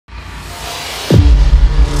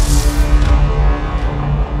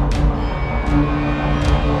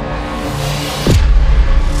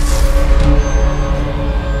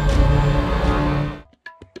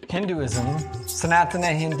Hinduism,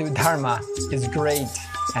 Sanatana Hindu Dharma is great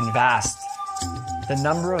and vast. The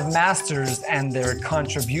number of masters and their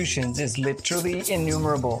contributions is literally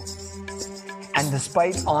innumerable. And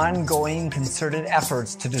despite ongoing concerted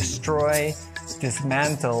efforts to destroy,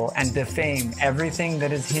 dismantle, and defame everything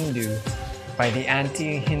that is Hindu by the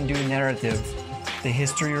anti-Hindu narrative, the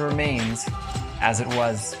history remains as it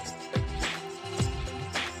was.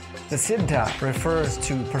 The Siddha refers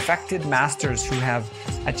to perfected masters who have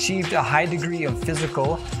achieved a high degree of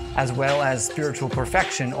physical as well as spiritual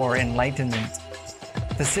perfection or enlightenment.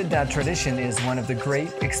 The Siddha tradition is one of the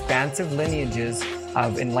great expansive lineages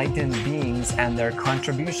of enlightened beings and their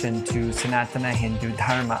contribution to Sanatana Hindu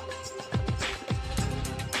Dharma.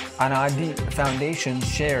 Anaadi Foundation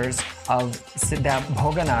shares of Siddha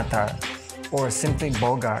Boganathar, or simply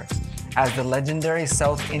Bhogar, as the legendary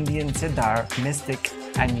South Indian Siddhar mystic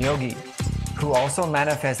and Yogi, who also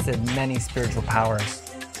manifested many spiritual powers.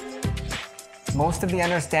 Most of the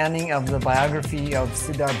understanding of the biography of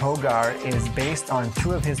Siddhar Bogar is based on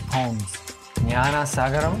two of his poems, Janana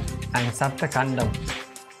Sagaram and Saptakandam.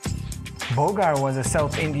 Bhogar was a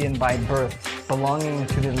South Indian by birth, belonging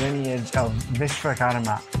to the lineage of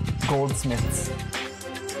visvakarma, goldsmiths.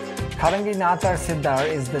 Kalanginaathar Siddhar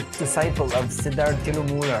is the disciple of Siddhar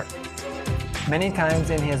Tirumular. Many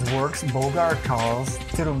times in his works, Bhogar calls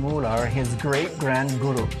Tirumular his great-grand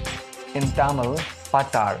guru, in Tamil,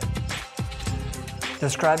 Patar.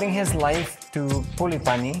 Describing his life to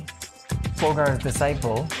Pulipani, Bhogar's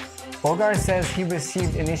disciple, Bhogar says he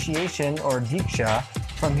received initiation or diksha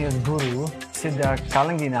from his guru, Siddha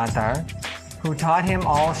Kalanginaathar, who taught him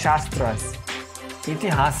all shastras,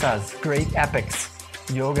 itihasas, great epics,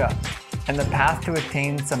 yoga, and the path to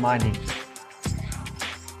attain samadhi.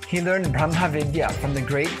 He learned Brahma Vidya from the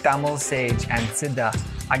great Tamil sage and Siddha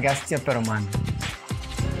Agastya Peruman.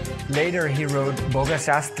 Later, he wrote Bhoga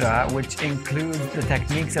Shastra, which includes the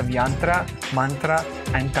techniques of yantra, mantra,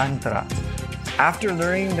 and tantra. After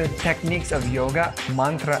learning the techniques of yoga,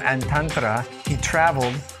 mantra, and tantra, he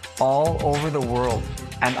traveled all over the world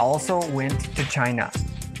and also went to China.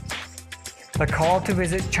 The call to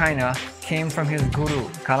visit China came from his guru,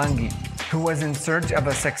 Kalangi, who was in search of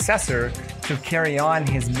a successor to carry on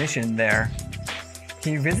his mission there.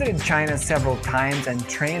 He visited China several times and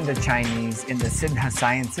trained the Chinese in the Siddha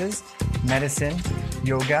sciences, medicine,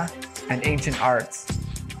 yoga, and ancient arts.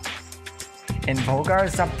 In Bhogar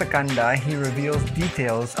Saptakanda, he reveals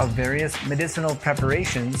details of various medicinal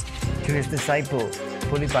preparations to his disciple,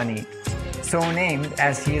 Pulipani, so named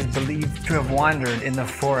as he is believed to have wandered in the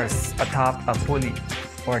forests atop a puli,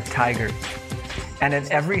 or tiger. And at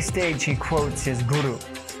every stage he quotes his guru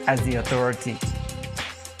as the authority.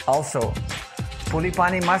 Also,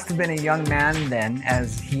 Pulipani must have been a young man then,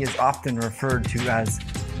 as he is often referred to as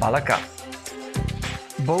Balaka.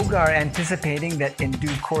 Bhogar, anticipating that in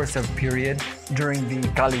due course of period during the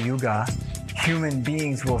Kali Yuga, human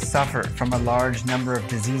beings will suffer from a large number of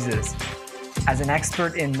diseases. As an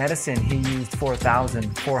expert in medicine, he used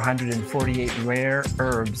 4,448 rare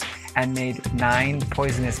herbs and made 9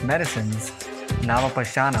 poisonous medicines,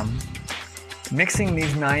 Navapashanam. Mixing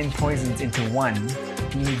these 9 poisons into one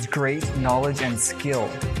needs great knowledge and skill.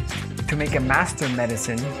 To make a master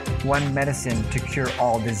medicine, one medicine to cure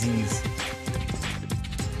all disease.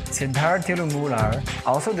 Siddhar Tirumular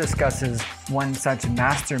also discusses one such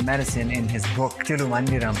master medicine in his book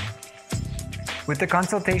Tirumandiram. With the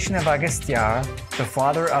consultation of Agastya, the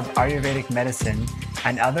father of Ayurvedic medicine,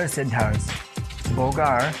 and other Siddhars,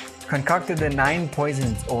 Bhogar concocted the 9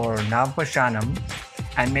 poisons or Navapashanam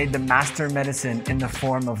and made the master medicine in the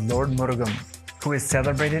form of Lord Murugam, who is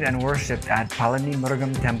celebrated and worshipped at Palani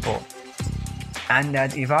Murugam temple. And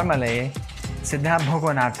at Ivarmale, Siddha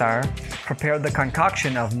Boganathar prepared the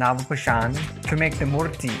concoction of Navapashan to make the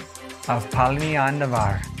murti of Palani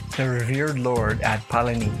Andavar, the revered lord at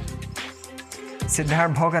Palani. Siddhar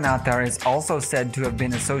Boganathar is also said to have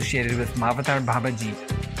been associated with Mahavatar Babaji,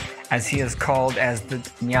 as he is called as the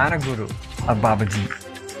Jnana Guru of Babaji.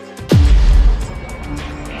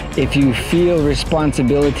 If you feel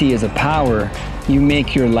responsibility is a power, you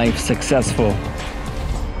make your life successful.